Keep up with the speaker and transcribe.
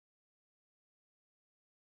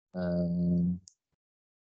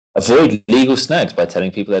Avoid legal snags by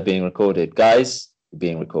telling people they're being recorded. Guys, you're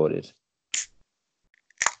being recorded.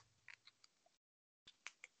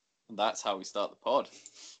 And that's how we start the pod.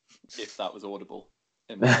 If that was audible.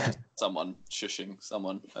 Someone shushing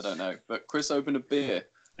someone. I don't know. But Chris opened a beer.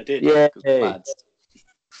 I did. Yeah.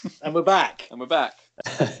 And we're back. But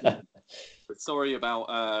sorry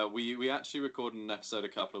about we actually recorded an episode a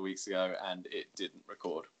couple of weeks ago and it didn't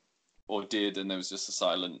record. Or did, and there was just a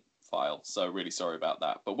silent file. So really sorry about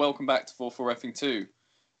that. But welcome back to 4-4-Effing-2.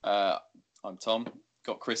 I'm Tom.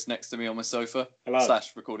 Got Chris next to me on my sofa. Hello.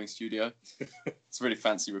 / recording studio. It's a really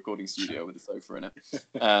fancy recording studio with a sofa in it.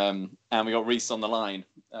 And we got Reese on the line.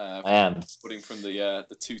 I am. Recording from the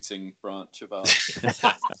Tooting branch of our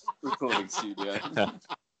recording studio.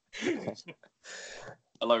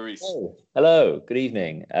 Hello, Reese. Oh, hello. Good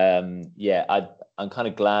evening. I'm kind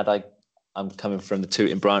of glad I'm coming from the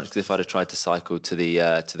Tooting branch, because if I'd have tried to cycle to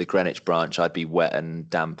the Greenwich branch, I'd be wet and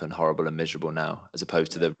damp and horrible and miserable now, as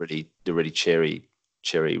opposed to the really cheery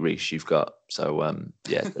Reese you've got. So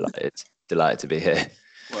delighted to be here.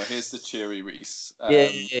 Well, here's the cheery Reese.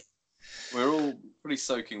 Yeah. We're all pretty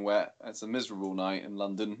soaking wet. It's a miserable night in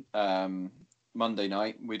London. Monday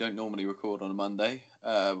night. We don't normally record on a Monday.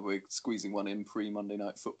 We're squeezing one in pre-Monday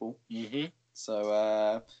night football. Mm-hmm.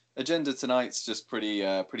 So agenda tonight's just pretty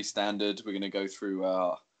standard. We're going to go through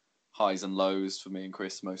our highs and lows for me and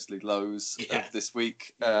Chris, mostly lows of this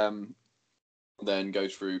week. Then go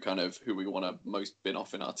through kind of who we want to most bin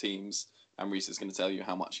off in our teams, and Reese is going to tell you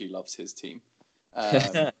how much he loves his team.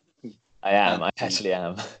 I actually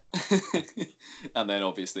am. And then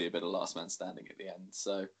obviously a bit of last man standing at the end.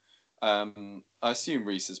 So I assume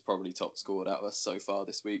Reese has probably top scored out of us so far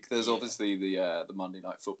this week. There's obviously the Monday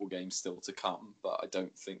night football game still to come, but I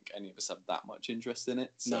don't think any of us have that much interest in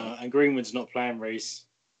it. So. No, and Greenwood's not playing, Reese.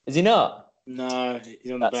 Is he not? No,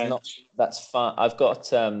 he's on the bench. That's fine. I've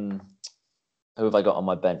got who have I got on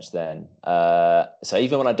my bench then? So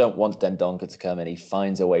even when I don't want Dendoncker to come in, he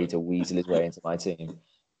finds a way to weasel his way into my team.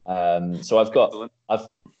 So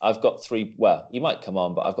I've got 3. Well, you might come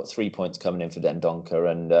on, but I've got 3 points coming in for Dendoncker,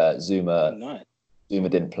 and Zuma. Nice. Zuma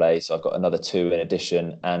didn't play, so I've got another 2 in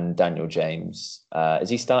addition, and Daniel James. Is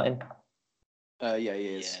he starting? Yeah, he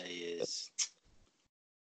is. Yeah, he is.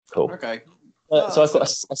 Cool. Okay. So I've got a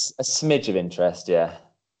smidge of interest. Yeah.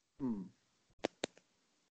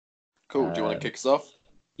 Cool. Do you want to kick us off?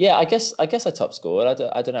 Yeah, I guess I top scored. I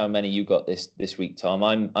don't know how many you got this week, Tom.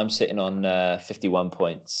 I'm sitting on 51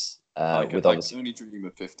 points. I can only dream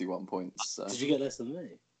of 51 points. So. Did you get less than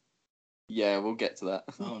me? Yeah, we'll get to that.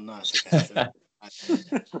 Oh, nice. Okay.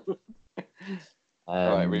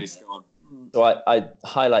 All right, really go on. So I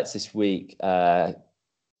highlights this week. To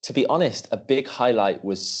be honest, a big highlight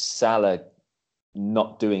was Salah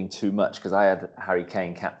not doing too much, because I had Harry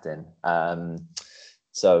Kane captain.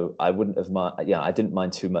 So I wouldn't have I didn't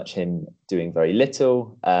mind too much him doing very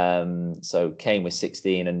little. So Kane was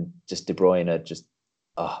 16, and just De Bruyne,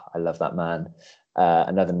 I love that man.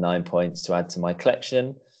 Another 9 points to add to my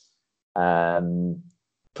collection.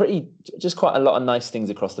 Just quite a lot of nice things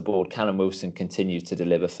across the board. Callum Wilson continues to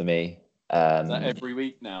deliver for me. Is that every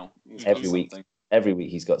week now? Every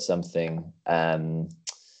week he's got something.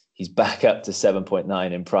 He's back up to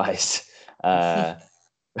 7.9 in price.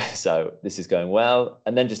 So this is going well.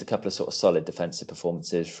 And then just a couple of sort of solid defensive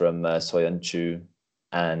performances from Soyuncu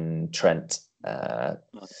and Trent.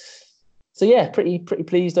 So yeah, pretty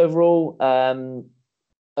pleased overall.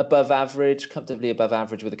 Above average, comfortably above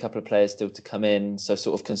average, with a couple of players still to come in. So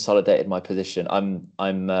sort of consolidated my position. I've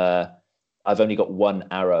only got 1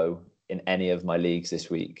 arrow in any of my leagues this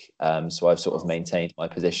week. So I've sort of maintained my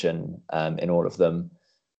position in all of them.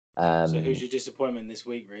 So who's your disappointment this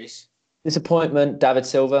week, Reese? Disappointment, David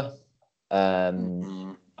Silva. I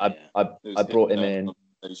brought him in.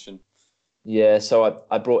 Yeah, so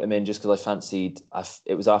I brought him in just because I fancied.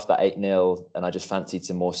 It was after that 8-0, and I just fancied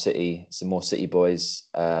some more City boys.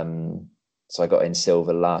 So I got in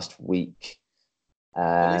Silva last week.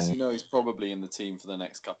 At least you know he's probably in the team for the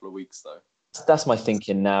next couple of weeks, though. That's my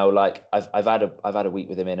thinking now. Like I've had a week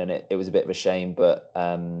with him in, and it was a bit of a shame, but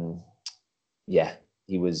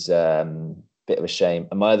he was bit of a shame.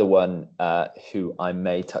 And my other one, who I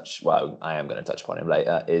may touch, well, I am going to touch upon him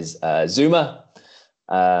later, is Zuma.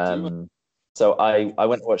 So I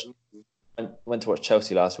went to watch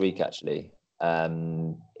Chelsea last week, actually,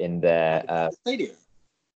 in their stadium.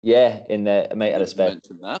 Yeah, in their mate had a spare.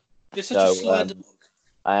 You're such a sly dog.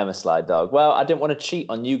 I am a sly dog. Well, I didn't want to cheat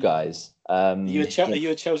on you guys. Are you a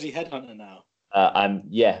Chelsea headhunter now? I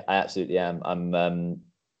absolutely am. I'm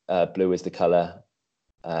blue is the colour.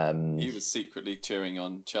 He was secretly cheering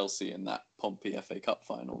on Chelsea in that Pompey FA Cup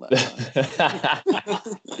final that time.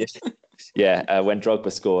 Yeah, when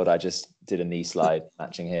Drogba scored, I just did a knee slide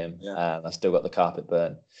matching him. Yeah. I still got the carpet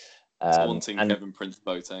burn. Taunting Kevin Prince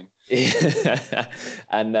Boateng.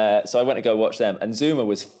 And so I went to go watch them, and Zuma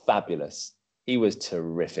was fabulous. He was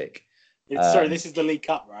terrific. Sorry, this is the League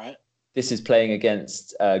Cup, right? This is playing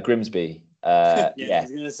against Grimsby. Which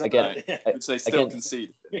they still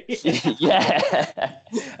conceded. Yeah,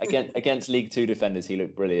 against League Two defenders, he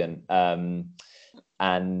looked brilliant.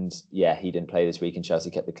 And yeah, he didn't play this week, and Chelsea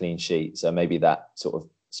kept the clean sheet, so maybe that sort of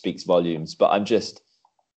speaks volumes. But I'm just,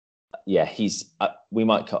 he's.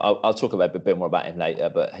 I'll talk about a bit more about him later,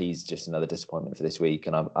 but he's just another disappointment for this week,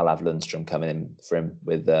 and I'll have Lundstrom coming in for him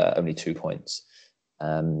with only 2 points.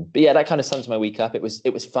 But yeah, that kind of sums my week up. It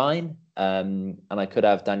was fine, and I could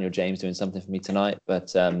have Daniel James doing something for me tonight,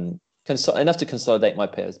 but enough to consolidate my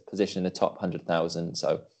position in the top 100,000.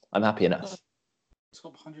 So I'm happy enough.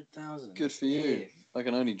 Top 100,000. Good for you. I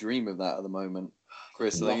can only dream of that at the moment,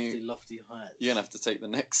 Chris. Lofty heights. You're gonna have to take the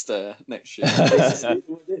next shit.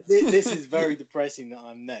 This is very depressing that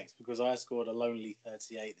I'm next because I scored a lonely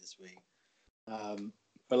 38 this week,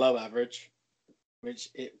 below average, which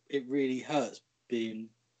it really hurts being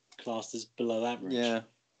classed as below average. Yeah.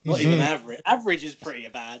 Not even average. Average is pretty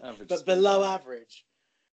bad, but below average.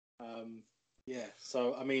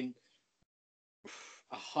 So I mean,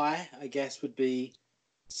 a high, I guess, would be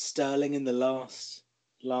Sterling in the last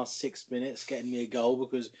 6 minutes getting me a goal,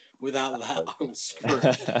 because without that I was screwed.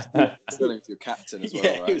 Sterling's your captain as well,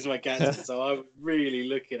 right? He was my captain, so I was really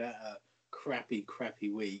looking at a crappy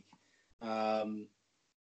week. And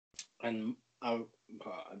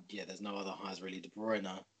there's no other highs really. De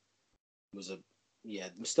Bruyne was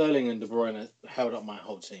Sterling and De Bruyne held up my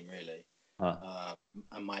whole team really.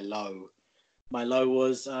 And my low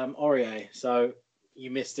was Aurier. So you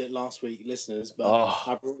missed it last week, listeners, but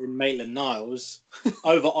I brought in Maitland-Niles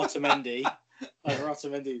over Otamendi.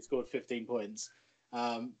 Who scored 15 points.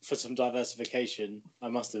 For some diversification, I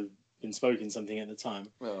must have been smoking something at the time.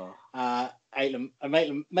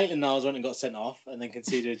 Maitland-Niles went and got sent off and then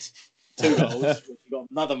conceded 2 goals, which you got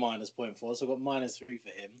another minus point for, so I got -3 for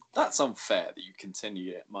him. That's unfair that you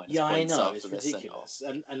continue it minus points. I know, it's ridiculous.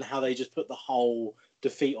 And how they just put the whole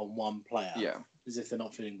defeat on one player. Yeah. As if they're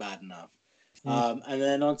not feeling bad enough. And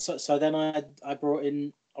then then I brought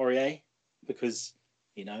in Aurier because,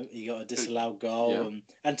 he got a disallowed goal. Yeah.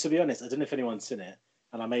 And to be honest, I don't know if anyone's seen it,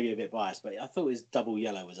 and I may be a bit biased, but I thought his double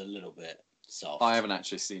yellow was a little bit soft. I haven't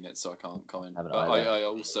actually seen it, so I can't comment. But I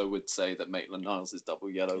also would say that Maitland-Niles'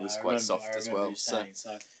 double yellow was quite soft as well. So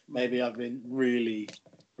maybe I've been really,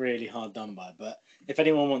 really hard done by. But if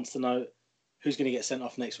anyone wants to know who's going to get sent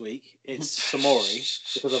off next week, it's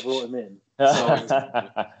Samori, because I brought him in.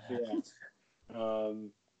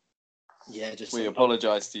 We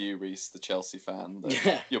apologise to you, Reese, the Chelsea fan,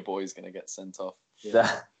 that your boy's going to get sent off.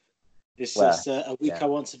 Yeah. It's just a week I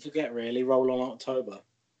want to forget, really. Roll on October.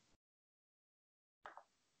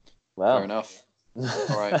 Well, fair enough.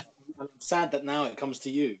 All right. I'm sad that now it comes to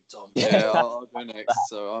you, Tom. Yeah, I'll go next.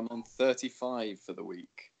 So I'm on 35 for the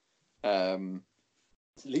week. At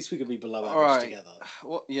least we could be below average together.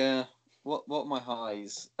 What are my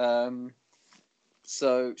highs?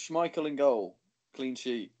 So Schmeichel in goal, clean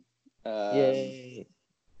sheet. Yay.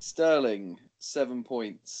 Sterling 7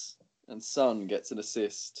 points, and Son gets an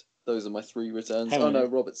assist. Those are my 3 returns.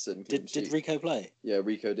 Robertson. Did Rico play? Yeah,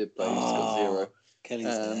 Rico did play. He's got 0. Kelly's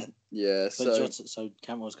there. Yeah, so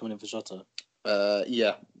Campbell's coming in for Jota.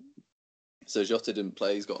 Yeah. So Jota didn't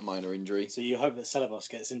play. He's got a minor injury. So you hope that Ceballos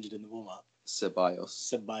gets injured in the warm-up.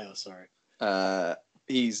 Ceballos, sorry.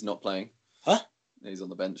 He's not playing. Huh? He's on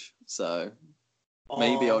the bench. So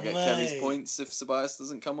maybe I'll get Kelly's points if Ceballos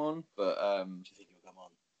doesn't come on. But do you think he'll come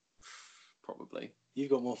on? Probably.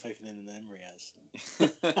 You've got more faith in him than Emery has.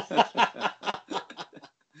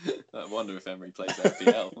 I wonder if Emery plays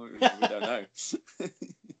FPL. We don't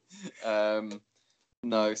know.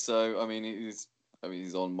 No, so he's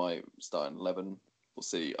on my starting 11. We'll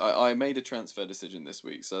see. I made a transfer decision this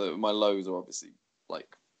week, so my lows are obviously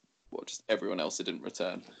just everyone else who didn't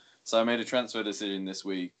return. So I made a transfer decision this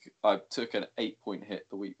week. I took an 8-point hit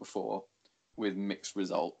the week before with mixed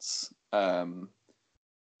results.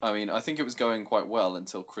 I think it was going quite well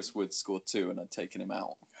until Chris Wood scored 2 and I'd taken him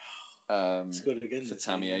out. Scored again for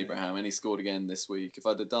Tammy Abraham, and he scored again this week. If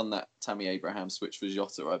I'd have done that Tammy Abraham switch for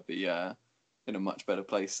Jota, I'd be in a much better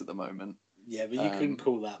place at the moment. Yeah, but you couldn't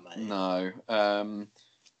call that, mate. No.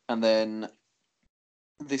 And then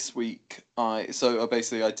this week, I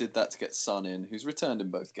did that to get Son in, who's returned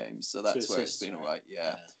in both games, so that's where it's been all right.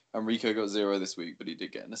 Yeah. And Rico got 0 this week, but he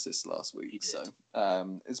did get an assist last week. So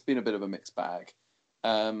it's been a bit of a mixed bag.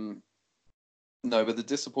 No, but the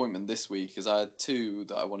disappointment this week is I had 2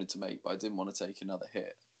 that I wanted to make, but I didn't want to take another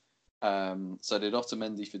hit. So I did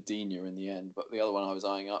Otamendi for Digne in the end, but the other one I was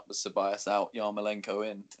eyeing up was Ceballos out, Yarmolenko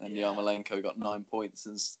in, and Yarmolenko got 9 points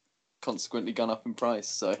and consequently gone up in price.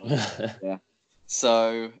 So yeah.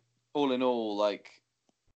 So all in all, like,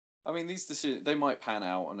 I mean, these decisions, they might pan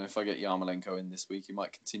out, and if I get Yarmolenko in this week, he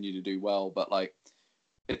might continue to do well. But like,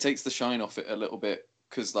 it takes the shine off it a little bit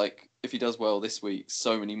because like if he does well this week,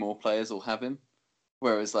 so many more players will have him.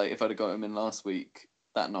 Whereas like if I'd have got him in last week,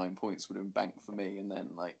 that 9 points would have been banked for me, and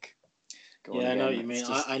then like. I know what you mean.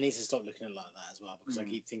 I need to stop looking at it like that as well because I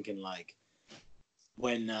keep thinking like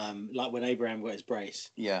when Abraham got his brace.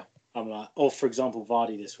 Yeah. I'm like, for example,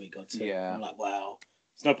 Vardy this week got 2. Yeah. I'm like, wow,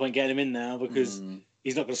 there's no point getting him in now because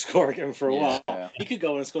he's not going to score again for a while. Yeah. He could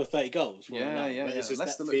go on and score 30 goals. Yeah.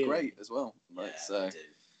 Leicester look great as well. Like, so.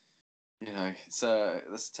 You know,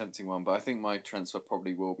 that's a tempting one, but I think my transfer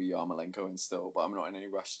probably will be Yarmolenko in still, but I'm not in any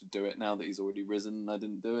rush to do it now that he's already risen and I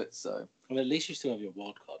didn't do it, so... Well, at least you still have your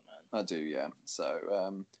wild card, man. I do, yeah.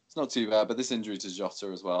 So, it's not too bad, but this injury to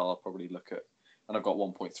Jota as well, I'll probably look at... And I've got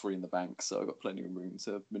 1.3 in the bank, so I've got plenty of room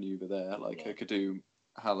to manoeuvre there. Like, I could do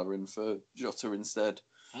Haller in for Jota instead.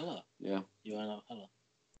 Haller? Yeah. You iron up Haller?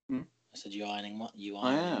 I said you're ironing what?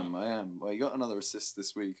 I am. Well, he got another assist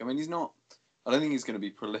this week. I mean, he's not... I don't think he's going to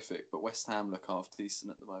be prolific, but West Ham look half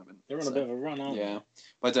decent at the moment. They're on a bit of a run, aren't they? Yeah.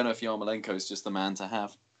 But I don't know if Yarmolenko is just the man to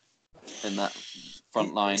have in that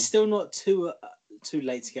front line. It's still not too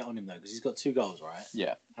late to get on him, though, because he's got 2 goals, right?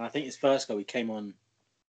 Yeah. And I think his first goal, he came on,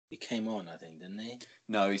 I think, didn't he?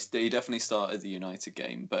 No, he definitely started the United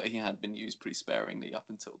game, but he had been used pretty sparingly up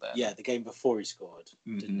until then. Yeah, the game before he scored,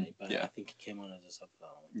 didn't he? But I think he came on as a sub.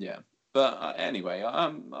 Yeah. But anyway,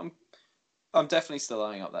 I'm definitely still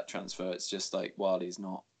eyeing up that transfer. It's just like while he's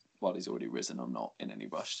already risen, I'm not in any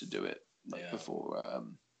rush to do it before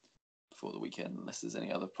the weekend unless there's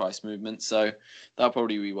any other price movement. So that'll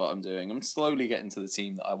probably be what I'm doing. I'm slowly getting to the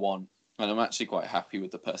team that I want, and I'm actually quite happy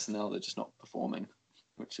with the personnel. They're just not performing,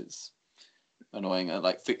 which is annoying.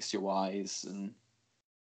 Like fixture-wise and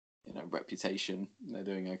reputation, they're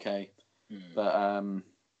doing okay.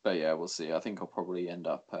 But yeah, we'll see. I think I'll probably end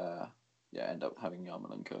up having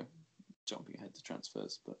Yarmolenko jumping ahead to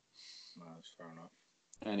transfers, but that's fair enough.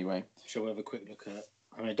 Anyway, shall we have a quick look at?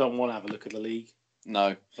 I mean, I don't want to have a look at the league.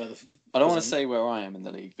 No, I don't want to say where I am in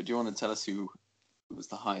the league, but do you want to tell us who was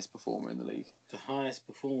the highest performer in the league? The highest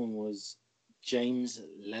performer was James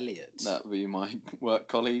Lelliot. That would be my work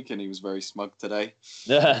colleague, and he was very smug today.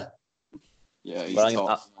 Yeah. Yeah, he's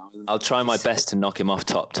top. I'll try my best to knock him off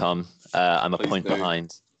top, Tom. I'm a point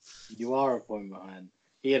behind. You are a point behind.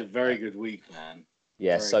 He had a very good week, man.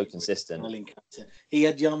 Yeah, so consistent. He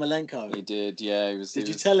had Yarmolenko. He did, yeah. Did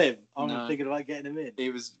you tell him? I'm thinking about getting him in. He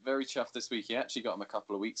was very chuffed this week. He actually got him a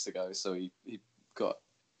couple of weeks ago, so he got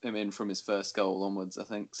him in from his first goal onwards, I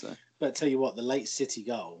think. So. But tell you what, the late City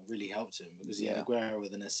goal really helped him because he had Aguero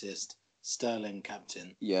with an assist, Sterling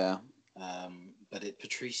captain. Yeah. But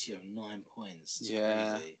Patricio 9 points. It's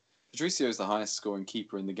crazy. Patricio's the highest scoring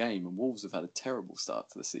keeper in the game, and Wolves have had a terrible start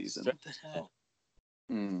to the season. What the hell?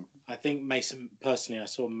 I think I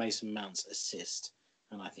saw Mason Mount's assist,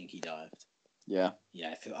 and I think he dived. Yeah.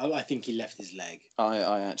 Yeah, I think he left his leg.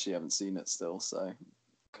 I actually haven't seen it still, so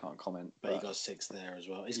can't comment. But he got 6 there as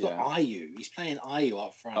well. He's got Ayew. He's playing Ayew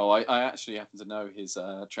up front. Oh, I actually happen to know his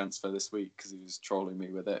transfer this week because he was trolling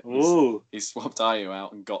me with it. He swapped Ayew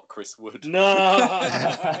out and got Chris Wood. No!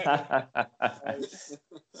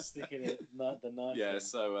 Sticking the knife. Yeah,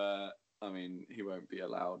 so... I mean, he won't be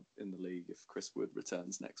allowed in the league if Chris Wood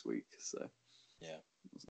returns next week. So, yeah,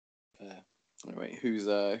 fair. Anyway, who's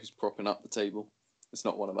propping up the table? It's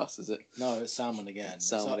not one of us, is it? No, it's Salmon again.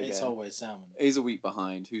 It's always Salmon. He's a week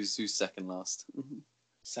behind. Who's second last?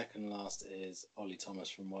 Second last is Ollie Thomas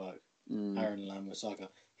from work. Aaron Wan-Bissaka.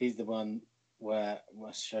 He's the one where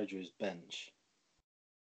I showed you his bench.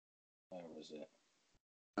 Where was it?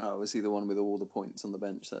 Oh, was he the one with all the points on the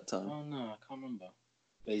bench that time? Oh no, I can't remember.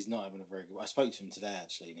 But he's not having a very good. I spoke to him today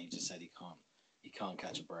actually, and he just said he can't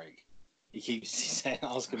catch a break. He's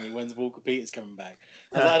asking me when's Walker Peters coming back.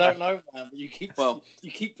 I don't know, man. But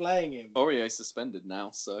you keep playing him. Aurier's suspended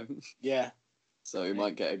now, so yeah. So he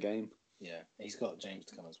might get a game. Yeah, he's got James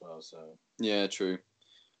to come as well. So yeah, true.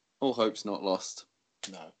 All hope's not lost.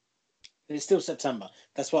 No, it's still September.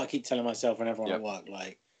 That's what I keep telling myself and everyone at work.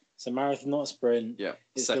 Like it's a marathon, not a sprint. Yeah,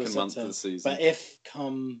 second month of the season. But if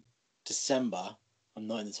come December I'm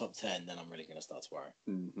not in the top 10, then I'm really going to start to worry.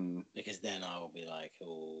 Because then I will be like,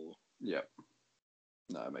 oh. Yeah.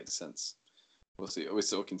 No, it makes sense. We'll see. We're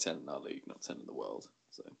still content in our league, not 10 in the world.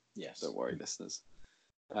 So yes. Don't worry, listeners.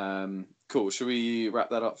 Cool. Should we wrap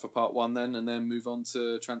that up for part 1 then, and then move on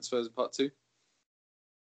to transfers in part 2?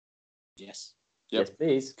 Yes. Yep. Yes,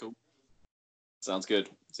 please. Cool. Sounds good.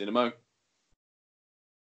 See you in a mo.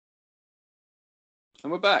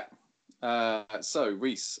 And we're back. So,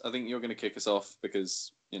 Reese, I think you're going to kick us off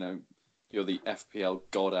because, you're the FPL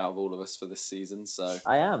god out of all of us for this season. So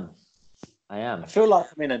I am. I feel like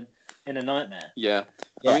I'm in a nightmare. Yeah.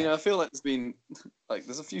 I mean, I feel like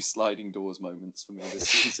there's a few sliding doors moments for me this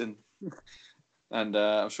season. And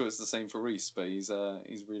I'm sure it's the same for Reese, but he's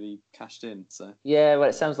really cashed in. So yeah, well,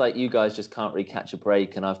 it sounds like you guys just can't really catch a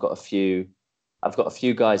break, and I've got a few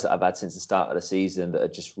guys that I've had since the start of the season that are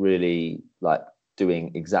just really like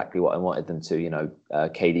doing exactly what I wanted them to.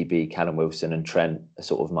 KDB, Callum Wilson, and Trent are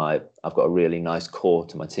sort of I've got a really nice core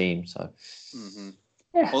to my team. So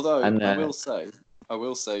yeah. Although I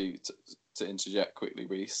will say to interject quickly,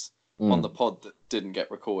 Reese, on the pod that didn't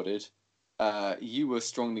get recorded. You were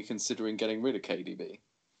strongly considering getting rid of KDB.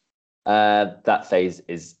 That phase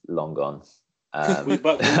is long gone. We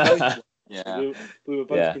were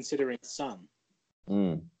both considering Son.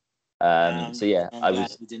 So yeah, I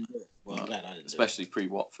was. We didn't do it. Well, I'm glad I didn't. Especially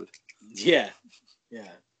pre-Watford. Yeah.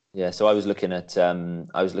 So I was looking at De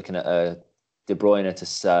Bruyne to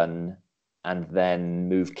Son, and then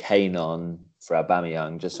move Kane on for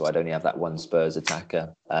Aubameyang, just so I'd only have that one Spurs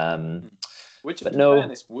attacker. Which, in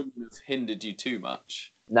fairness, wouldn't have hindered you too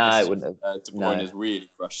much. No, it wouldn't have. De Bruyne has really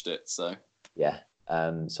crushed it. So yeah,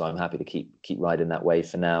 so I'm happy to keep riding that wave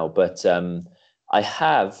for now. But I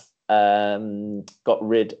have got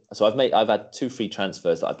rid. So I've had 2 free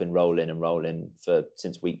transfers that I've been rolling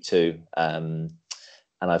since week 2, and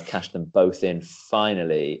I've cashed them both in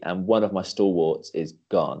finally. And one of my stalwarts is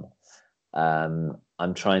gone.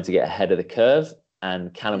 I'm trying to get ahead of the curve,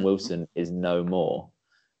 and Callum Wilson is no more.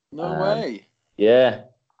 No way. Yeah.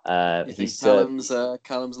 You think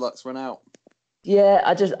Callum's luck's run out? Yeah,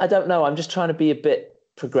 I don't know. I'm just trying to be a bit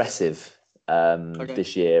progressive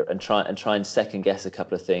this year and try and second guess a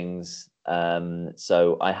couple of things.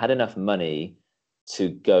 So I had enough money to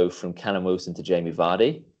go from Callum Wilson to Jamie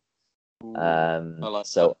Vardy.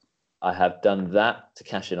 I have done that to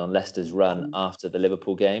cash in on Leicester's run after the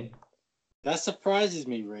Liverpool game. That surprises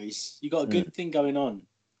me, Reese. You got a good thing going on.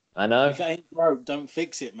 I know. If it ain't broke, don't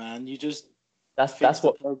fix it, man. You just that's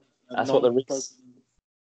what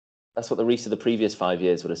the Reese of the previous 5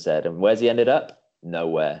 years would have said. And where's he ended up?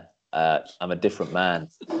 Nowhere. I'm a different man.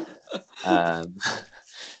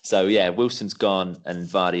 So yeah, Wilson's gone and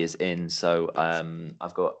Vardy is in. So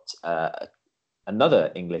I've got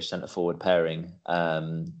another English centre forward pairing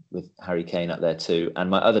with Harry Kane up there too. And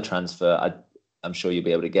my other transfer, I'm sure you'll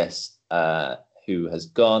be able to guess who has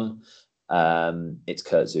gone. It's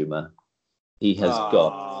Kurt Zouma. He has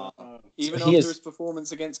got even after his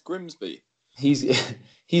performance against Grimsby.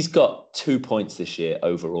 He's got 2 points this year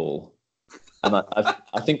overall, and I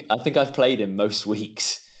think I've played him most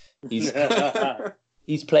weeks. He's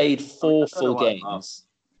played 4 full games.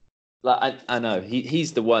 Like I know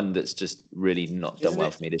he's the one that's just really not done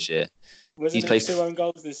well for me this year. He's played 2 own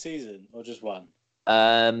goals this season, or just one?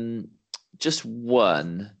 Just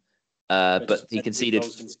one. But he conceded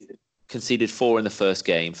 4 in the first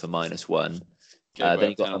game for -1. Then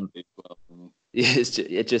he got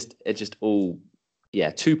it just all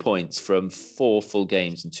 2 points from 4 full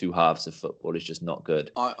games and 2 halves of football is just not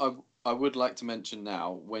good. I would like to mention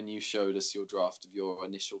now, when you showed us your draft of your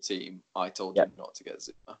initial team, I told you not to get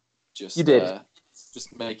Zouma. You did.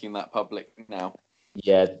 Just making that public now.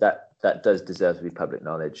 Yeah, that does deserve to be public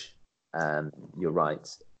knowledge. You're right.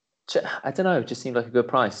 I don't know. It just seemed like a good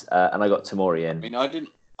price, and I got Tomori in. I mean, I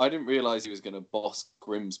didn't realise he was going to boss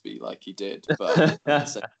Grimsby like he did, but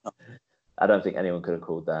I don't think anyone could have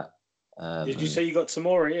called that. Did you say you got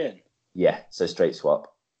Tomori in? Yeah, so straight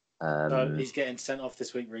swap. So he's getting sent off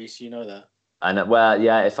this week, Reese. You know that. And well,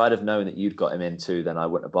 yeah. If I'd have known that you'd got him in too, then I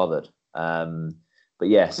wouldn't have bothered. But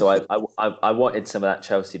yeah, so I wanted some of that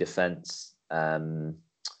Chelsea defence. So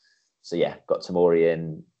yeah, got Tomori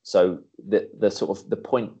in. So the sort of the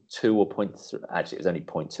 0.2 or 0.3, actually it was only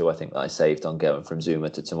 0.2 I think that I saved on going from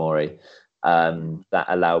Zouma to Tomori.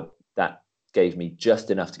 That gave me just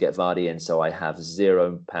enough to get Vardy in, so I have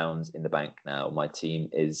 £0 in the bank now. My team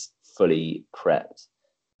is fully prepped,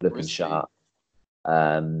 looking sharp.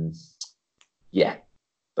 Yeah,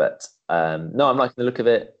 but no, I'm liking the look of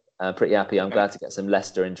it. Pretty happy. I'm glad to get some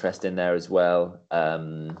Leicester interest in there as well.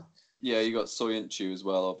 Yeah, you got Soyuncu as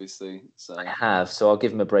well, obviously. So I have, so I'll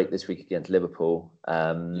give him a break this week against Liverpool.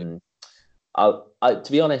 To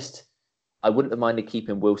be honest, I wouldn't have minded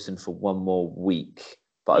keeping Wilson for one more week,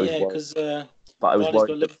 but I was worried. Got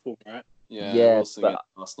Liverpool, right? Yeah, we'll see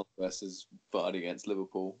Arsenal versus Vardy against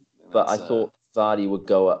Liverpool. But I thought Vardy would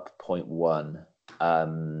go up 0.1.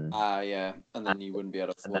 Yeah, and then you wouldn't be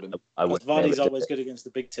able to afford him. Vardy's always good against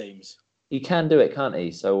the big teams. He can do it, can't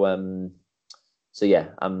he? So yeah,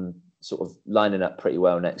 I'm sort of lining up pretty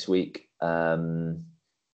well next week.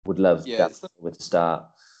 Would love that with the start.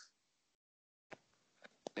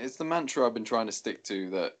 It's the mantra I've been trying to stick to,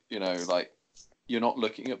 that, like, you're not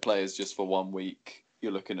looking at players just for 1 week.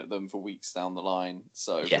 You're looking at them for weeks down the line.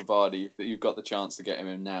 So for Vardy, if you've got the chance to get him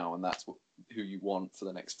in now, and that's who you want for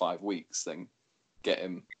the next 5 weeks, then get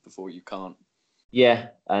him before you can't. Yeah,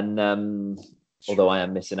 and although I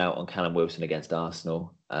am missing out on Callum Wilson against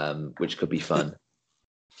Arsenal, which could be fun.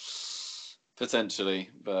 Potentially,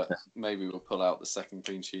 but maybe we'll pull out the second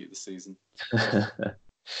clean sheet of the season.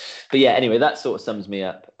 But yeah, anyway, that sort of sums me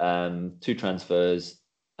up. 2 transfers,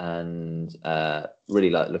 and really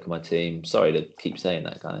like the look of my team. Sorry to keep saying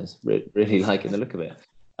that, guys. Really liking the look of it.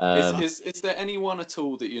 Is there anyone at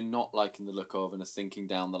all that you're not liking the look of and are thinking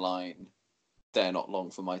down the line, they're not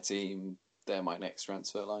long for my team, they're my next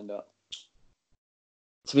transfer lined up?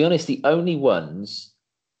 To be honest, the only ones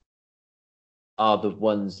are the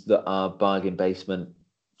ones that are bargain basement.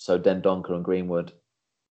 So Dendoncker and Greenwood.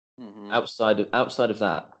 Mm-hmm. Outside of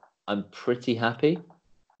that, I'm pretty happy.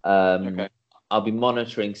 Okay. I'll be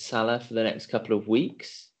monitoring Salah for the next couple of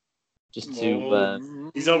weeks, just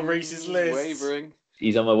to. He's on Reese's list. Wavering.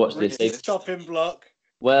 He's on my watch list. Reese's chopping block.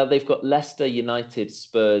 Well, they've got Leicester, United,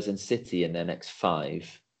 Spurs, and City in their next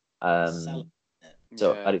 5. So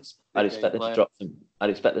I'd expect them to drop some. I'd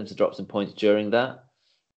expect them to drop some points during that.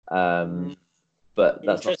 But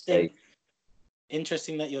that's not safe.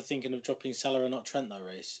 Interesting that you're thinking of dropping Salah and not Trent, though,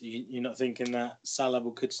 Reece. You're not thinking that Salah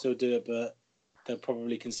could still do it, but they'll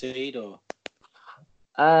probably concede, or?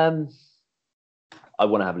 I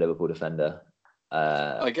want to have a Liverpool defender.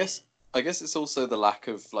 I guess it's also the lack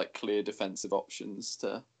of like clear defensive options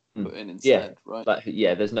to put in instead, right? But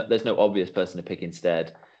there's no obvious person to pick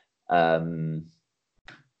instead. Whereas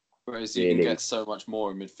you can get so much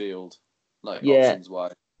more in midfield, like options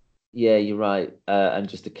wise. Yeah, you're right. And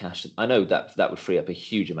just the cash. I know that would free up a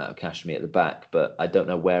huge amount of cash for me at the back, but I don't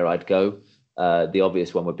know where I'd go. The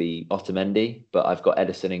obvious one would be Otamendi, but I've got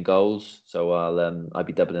Ederson in goals, so I'd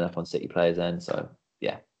be doubling up on City players then. So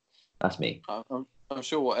yeah, that's me. I'm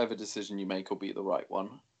sure whatever decision you make will be the right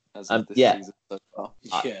one. As of this season so far.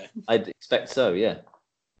 I'd expect so. Yeah.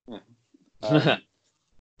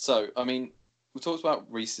 So I mean, we talked about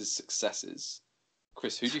Reece's successes.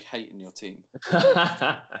 Chris, who do you hate in your team?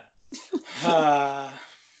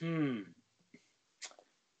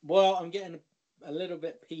 Well, I'm getting a little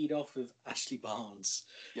bit peed off with Ashley Barnes.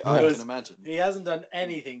 Yeah, I can imagine. He hasn't done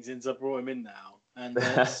anything since I brought him in now. And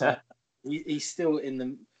he's still in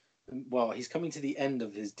the... Well, he's coming to the end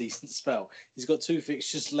of his decent spell. He's got 2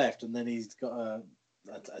 fixtures left, and then he's got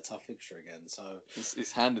a tough fixture again. So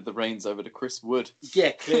he's handed the reins over to Chris Wood.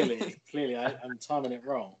 Yeah, clearly. I'm timing it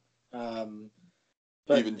wrong.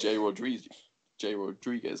 But even Jay Rodriguez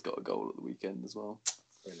got a goal at the weekend as well.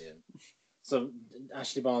 Brilliant. So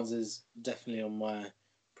Ashley Barnes is definitely on my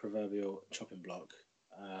proverbial chopping block.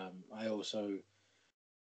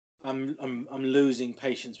 I'm losing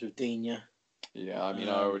patience with Digne. Yeah, I mean,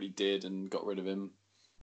 I already did and got rid of him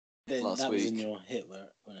last week. That was in your hit,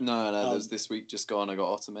 No, that was this week just gone. I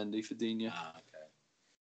got Otamendi for Digne. Okay.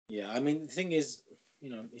 Yeah, I mean, the thing is,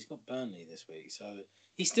 he's got Burnley this week, so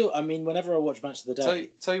he's still. I mean, whenever I watch Match of the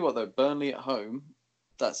Day, tell you what though, Burnley at home,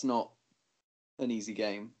 that's not an easy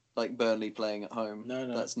game. Like Burnley playing at home,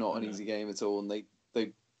 that's not an easy game at all, and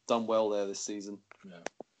they've done well there this season. Yeah.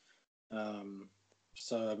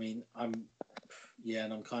 So I mean, I'm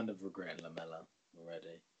kind of regretting Lamella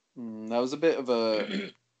already. That was a bit of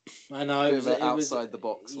a. I know it was outside the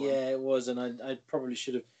box one. Yeah, it was, and I probably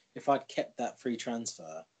should have. If I'd kept that free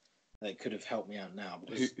transfer, that could have helped me out now.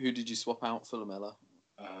 Because, who did you swap out for Lamella?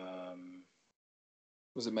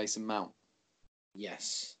 Was it Mason Mount?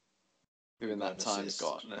 Yes. Who in that time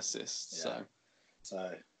got an assist. Yeah.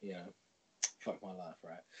 So fuck my life,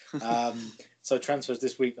 right? So transfers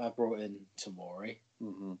this week, I brought in Tomori,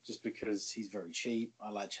 just because he's very cheap. I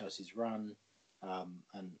like Chelsea's run,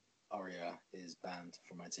 and Aurier is banned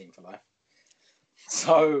from my team for life.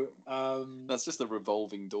 So that's just a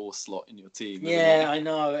revolving door slot in your team. Yeah, I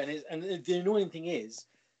know, and the annoying thing is,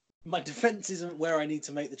 my defense isn't where I need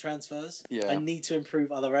to make the transfers. Yeah. I need to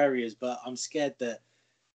improve other areas, but I'm scared that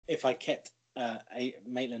if I kept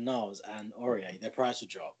Maitland-Niles and Aurier, their price would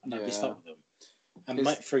drop, and I'd be stuck with them. And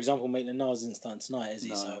for example, Maitland-Niles isn't starting tonight, is he?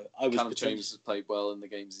 No. So Callum James has played well in the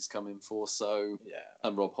games he's come in for. So yeah,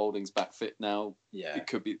 and Rob Holding's back fit now. Yeah, it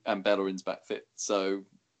could be, and Bellerin's back fit. So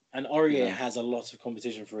And Aurier has a lot of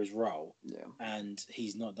competition for his role. Yeah. And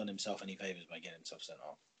he's not done himself any favours by getting himself sent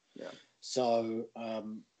off. Yeah. So,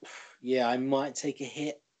 I might take a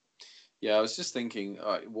hit. Yeah, I was just thinking,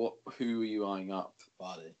 all right, who are you eyeing up?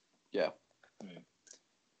 Vardy. Yeah. Mm.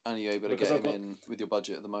 And are you able to get him in with your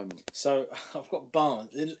budget at the moment? So I've got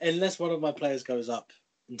Barnes. Unless one of my players goes up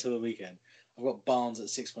until the weekend, I've got Barnes at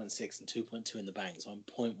 6.6 and 2.2 in the bank. So I'm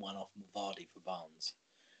 0.1 off Vardy for Barnes.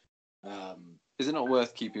 Is it not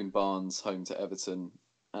worth keeping Barnes home to Everton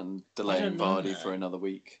and delaying Vardy for another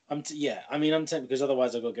week? I'm tempted because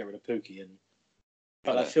otherwise I've got to get rid of Pookie.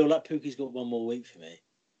 But I feel like Pookie's got one more week for me.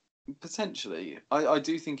 Potentially. I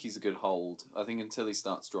do think he's a good hold. I think until he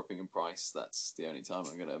starts dropping in price, that's the only time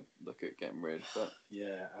I'm going to look at getting rid. But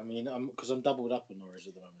yeah, I mean, because I'm doubled up on Norwich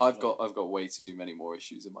at the moment. I've got way too many more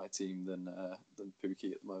issues in my team than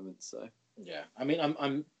Pookie at the moment. So yeah, I mean,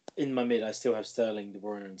 I'm in my mid. I still have Sterling, De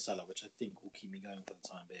Bruyne, and Salah, which I think will keep me going for the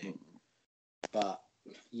time being. But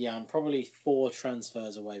yeah, I'm probably 4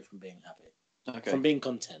 transfers away from being happy. Okay. From being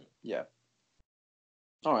content. Yeah.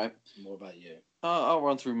 All right. What about you? I'll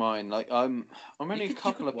run through mine. Like I'm only a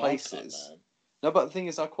couple of places. No, but the thing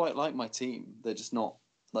is, I quite like my team. They're just not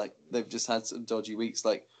like they've just had some dodgy weeks.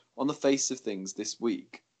 Like on the face of things, this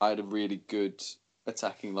week I had a really good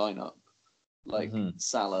attacking lineup, like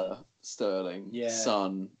Salah, Sterling,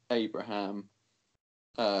 Son, Abraham,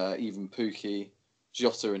 even Pookie,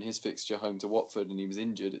 Jota in his fixture home to Watford, and he was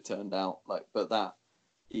injured. It turned out but that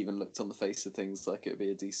even looked on the face of things like it'd be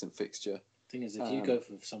a decent fixture. Thing is, if you go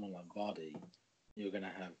for someone like Vardy, you're going to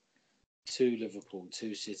have 2 Liverpool,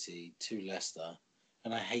 2 City, 2 Leicester,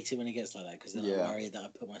 and I hate it when it gets like that because then I worry that I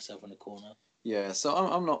put myself in a corner. Yeah, so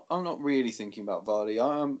I'm not really thinking about Vardy.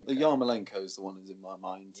 Yarmolenko is the one who's in my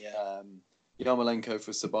mind. Yeah. Yarmolenko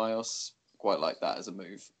for Ceballos, quite like that as a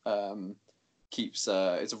move. Keeps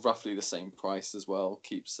it's roughly the same price as well.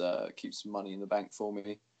 Keeps some money in the bank for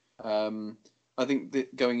me. I think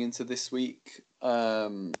that going into this week.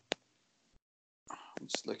 I'm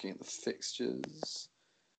just looking at the fixtures.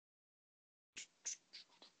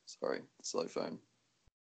 Sorry, slow phone.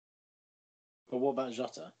 But what about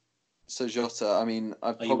Jota? So Jota, I mean,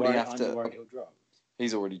 I probably have to. Are you worried he'll drop?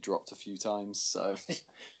 He's already dropped a few times, so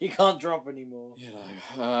he can't drop anymore. You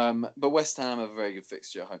know, but West Ham have a very good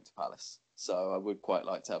fixture home to Palace, so I would quite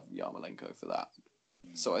like to have Yarmolenko for that.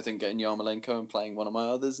 So I think getting Yarmolenko and playing one of my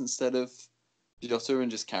others instead of Jota and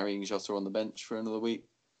just carrying Jota on the bench for another week.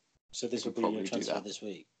 So this will be your transfer this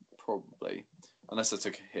week? Probably, unless I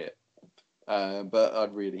took a hit. But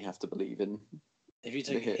I'd really have to believe in. If you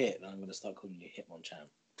take a hit, then I'm going to start calling you Hitmonchan.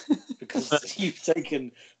 Because you've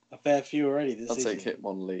taken a fair few already this season. I'll take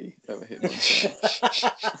Hitmonlee over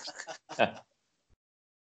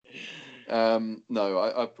Hitmonchan. No,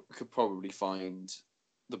 I could probably find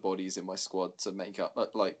the bodies in my squad to make up,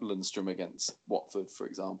 like Lundstrom against Watford, for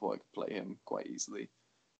example. I could play him quite easily.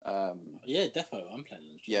 Yeah, definitely. I'm playing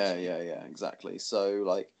Lundstrom. Yeah, exactly.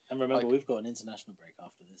 So and remember, we've got an international break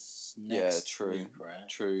after this next week, right?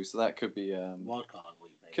 True. So that could be wildcard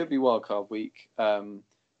week. Maybe. Could be wildcard week.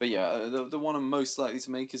 But yeah, the one I'm most likely to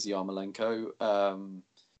make is Yarmolenko.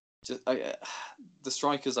 The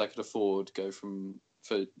strikers I could afford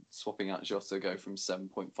for swapping out Jota go from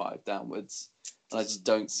 7.5 downwards. And I just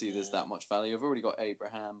don't see there's that much value. I've already got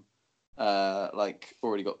Abraham,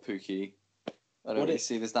 already got Pookie. I don't really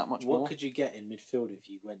see there's that much more. What could you get in midfield if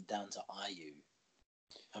you went down to Ayew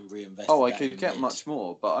and reinvested? Oh, I could get much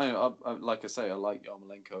more, but I like I say, I like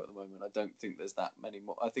Yarmolenko at the moment. I don't think there's that many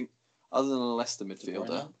more. I think other than a Leicester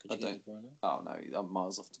midfielder, I don't. Oh no, I'm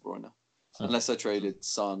miles off De Bruyne. Unless I traded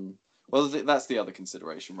Son. Well, that's the other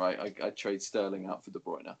consideration, right? I trade Sterling out for De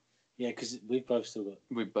Bruyne. Yeah, because we've both still got.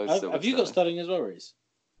 Have you got Sterling as well, Reece?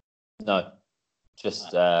 No, just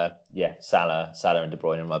Salah and De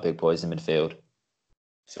Bruyne are my big boys in midfield.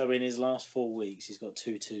 So in his last 4 weeks, he's got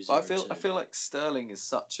 2-2-0. I feel like Sterling is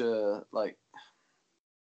such a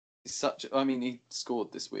I mean, he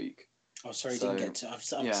scored this week. Oh, sorry, he didn't get to. I've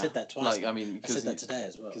said that twice. I said that today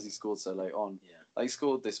as well because he scored so late on. Yeah, he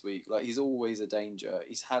scored this week. He's always a danger.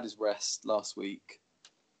 He's had his rest last week.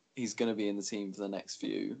 He's going to be in the team for the next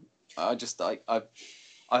few.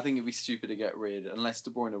 I think it'd be stupid to get rid unless De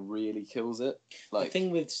Bruyne really kills it. The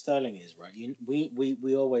thing with Sterling is, right,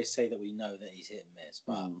 we always say that we know that he's hit and miss,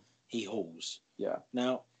 but he hauls. Yeah.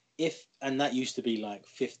 Now, and that used to be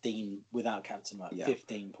 15 without captain,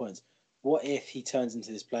 15 points. What if he turns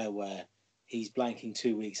into this player where he's blanking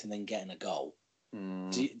 2 weeks and then getting a goal?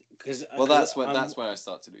 That's when I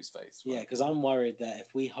start to lose faith. Right? Yeah, because I'm worried that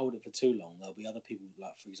if we hold it for too long, there'll be other people,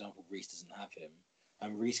 for example, Reece doesn't have him.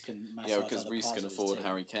 And Reece can massage because Reece can afford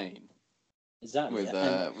Harry Kane. Exactly. And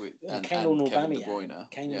Kane and and Kevin De Aubameyang. Bruyne.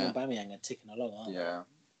 Kane and Aubameyang are ticking along, aren't Yeah.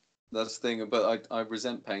 That's the thing, but I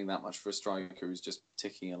resent paying that much for a striker who's just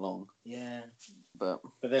ticking along. they? Yeah. But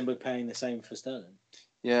then we're paying the same for Sterling.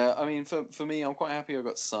 yeah, I mean, for me, I'm quite happy I've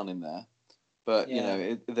got Son in there. But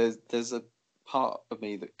there's a part of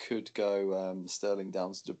me that could go Sterling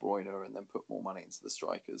down to De Bruyne and then put more money into the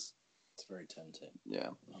strikers. It's very tempting. Yeah,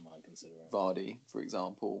 I might consider it. Vardy, for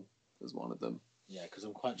example, is one of them. Yeah, because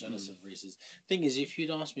I'm quite jealous of Reese's. Thing is, if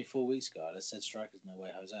you'd asked me 4 weeks ago, I'd have said strikers, no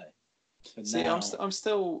way, Jose. But See, now... I'm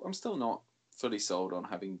still not fully sold on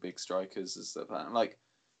having big strikers as the plan. Like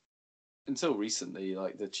until recently,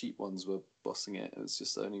 like the cheap ones were bossing it. It's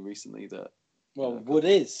just only recently that. Well, Wood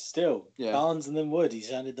is still. Yeah. Barnes and then Wood. He's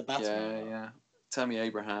handed the baton. Yeah. Tammy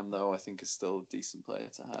Abraham, though, I think is still a decent player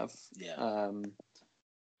to have. Yeah.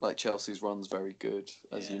 Like Chelsea's run's very good,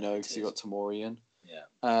 as you know, because you got Tomori in.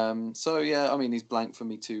 Yeah. So yeah, I mean he's blanked for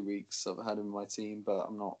me 2 weeks. I've had him in my team, but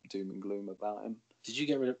I'm not doom and gloom about him. Did you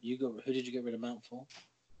get rid of who did you get rid of Mount for?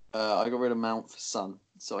 I got rid of Mount for Son,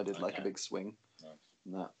 so I did like a big swing.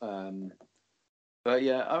 Nice. But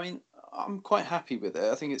yeah, I mean I'm quite happy with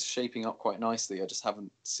it. I think it's shaping up quite nicely. I just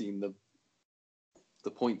haven't seen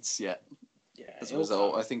the points yet. Yeah. As a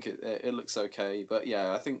result, I think it looks okay. But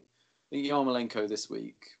yeah, I think Yarmolenko this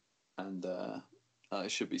week, and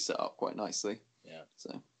it should be set up quite nicely. Yeah.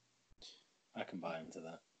 So I can buy into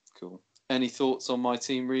that. Cool. Any thoughts on my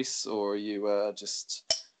team, Reese, or are you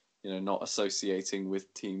just not associating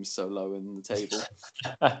with teams so low in the table?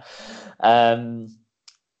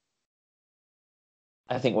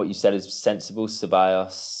 I think what you said is sensible.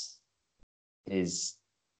 Ceballos is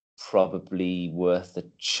probably worth a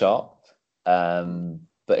chop,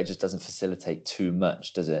 but it just doesn't facilitate too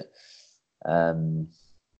much, does it?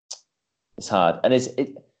 It's hard, and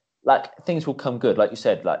it like things will come good, like you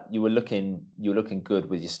said. Like you were looking good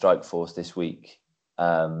with your strike force this week,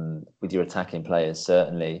 with your attacking players.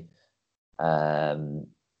 Certainly,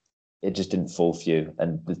 it just didn't fall for you,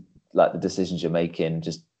 and the decisions you're making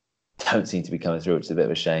just don't seem to be coming through, which is a bit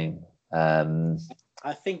of a shame.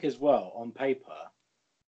 I think as well, on paper,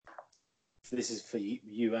 this is for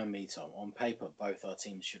you and me, Tom. On paper, both our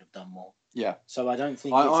teams should have done more. Yeah. So I don't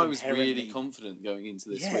think I was really confident going into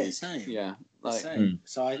this week. Same. Yeah. Same.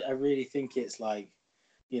 So I really think it's like,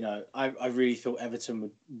 I really thought Everton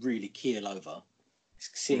would really keel over,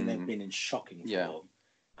 seeing they've been in shocking form.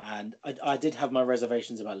 And I did have my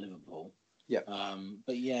reservations about Liverpool. Yeah.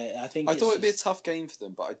 But yeah, I thought it'd be a tough game for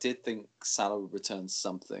them, but I did think Salah would return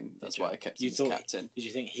something. That's why I kept him as captain. Did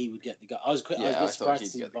you think he would get the goal? I was a bit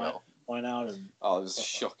surprised to get the goal. Why now? It was a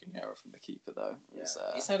shocking error from the keeper, though.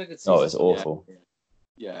 He's had a good season. Oh, it's awful.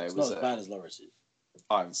 Yeah, it's not as bad as Lloris's.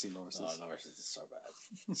 I haven't seen Lloris's. Oh, Lloris's is so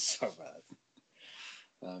bad. So bad.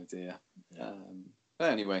 Oh, dear. Yeah.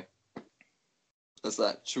 But anyway, that's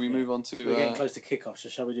that. Should we move on to... We're getting close to kickoff, so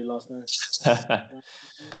shall we do last night?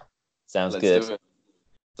 Sounds Let's good. do it.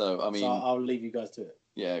 So, I mean... So I'll leave you guys to it.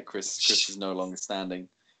 Yeah, Chris is no longer standing.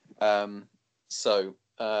 So,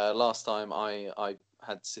 last time I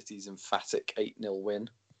had City's emphatic 8-0 win.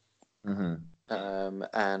 Mm-hmm.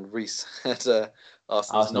 And Reece had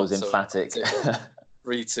Arsenal's emphatic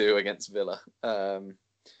 3-2 against Villa.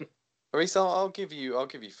 Reece, I'll give you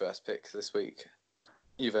first pick this week.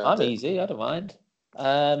 You've earned I'm it. easy. I don't mind.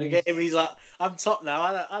 He's like, I'm top now.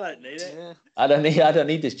 I don't need it. Yeah. I don't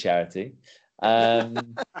need this charity.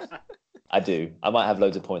 I do. I might have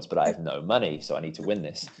loads of points, but I have no money, so I need to win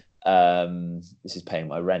this. This is paying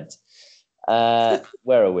my rent.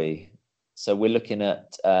 Where are we? So we're looking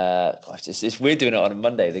at. We're doing it on a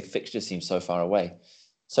Monday. The fixture seems so far away.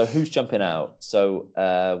 So who's jumping out? So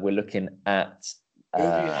we're looking at. Who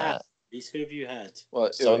have you had? Who have you had?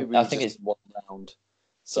 Well, so I think it's one round.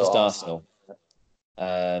 So just Arsenal.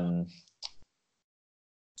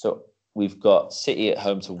 So we've got City at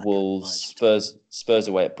home to Wolves, Spurs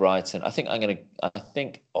away at Brighton.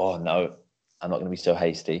 Oh no, I'm not gonna be so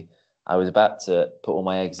hasty. I was about to put all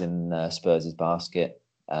my eggs in Spurs' basket.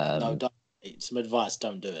 No, don't. Some advice: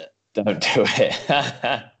 don't do it. Don't do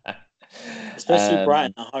it. Especially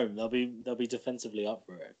Brighton at home. They'll be defensively up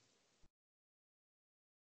for it.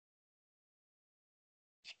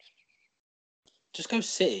 Just go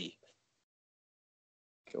City.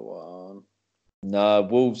 Go on. No,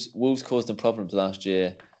 Wolves caused them problems last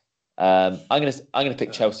year. I'm gonna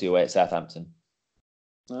pick Chelsea away at Southampton.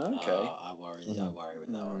 Okay. I worry with that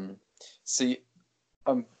one. See,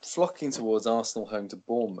 I'm flocking towards Arsenal home to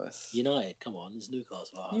Bournemouth. United, come on, it's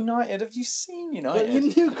Newcastle. United, have you seen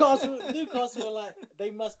United? Newcastle are like, they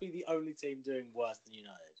must be the only team doing worse than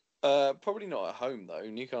United. Probably not at home though.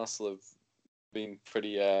 Newcastle have been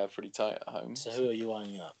pretty tight at home. So who are you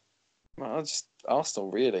eyeing up? Well, just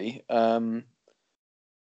Arsenal, really.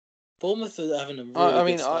 Bournemouth are having a really I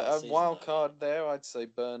mean, good start to the a season, wild though. card there. I'd say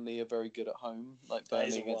Burnley are very good at home, like That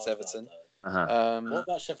is Burnley a against wild Everton. card, Uh-huh. what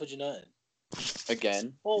about Sheffield United?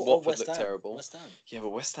 Again, Or Watford West look Ham? terrible. West Ham. Yeah, but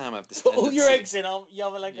West Ham have this Put tendency. all your eggs in Yarmolenko's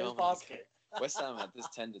Yarmolenko. basket. West Ham had this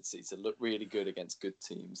tendency to look really good against good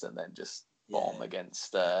teams and then just Yeah. bomb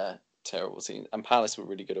against terrible teams. And Palace were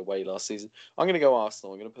really good away last season. I'm going to go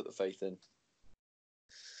Arsenal. I'm going to put the faith in.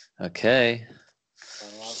 Okay.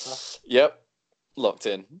 Final answer? Yep, locked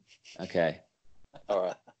in. Okay. All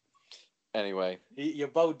right. Anyway. You're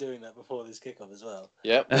both doing that before this kickoff as well.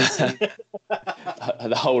 Yep. The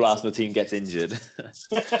whole Arsenal team gets injured.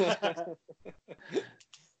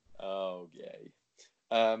 Oh, yay.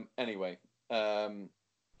 Anyway,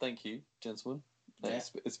 thank you, gentlemen. Yeah.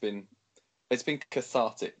 It's been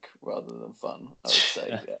cathartic rather than fun, I would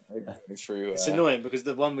say. Yeah, through, It's annoying because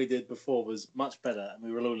the one we did before was much better and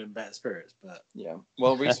we were all in better spirits. But yeah,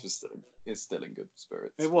 well, Reece is still in good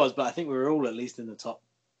spirits. it was, but I think we were all at least in the top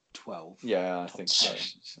 12. Yeah, I think so.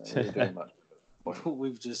 We're doing much.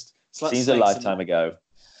 We've just seems a lifetime ago.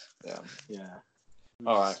 Yeah. Yeah.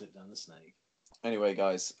 All right. Slip down the snake. Anyway,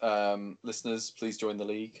 guys, listeners, please join the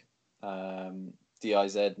league.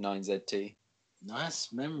 DIZ9ZT.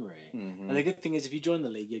 Nice memory. Mm-hmm. And the good thing is, if you join the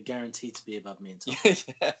league, you're guaranteed to be above me and Tom.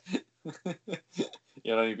 Yeah.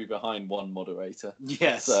 You'll only be behind one moderator.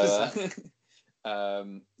 Yes. So,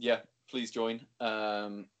 yeah, please join.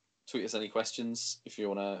 Tweet us any questions if you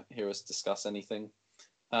want to hear us discuss anything.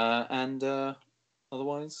 And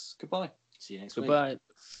otherwise, goodbye. See you next week. Goodbye.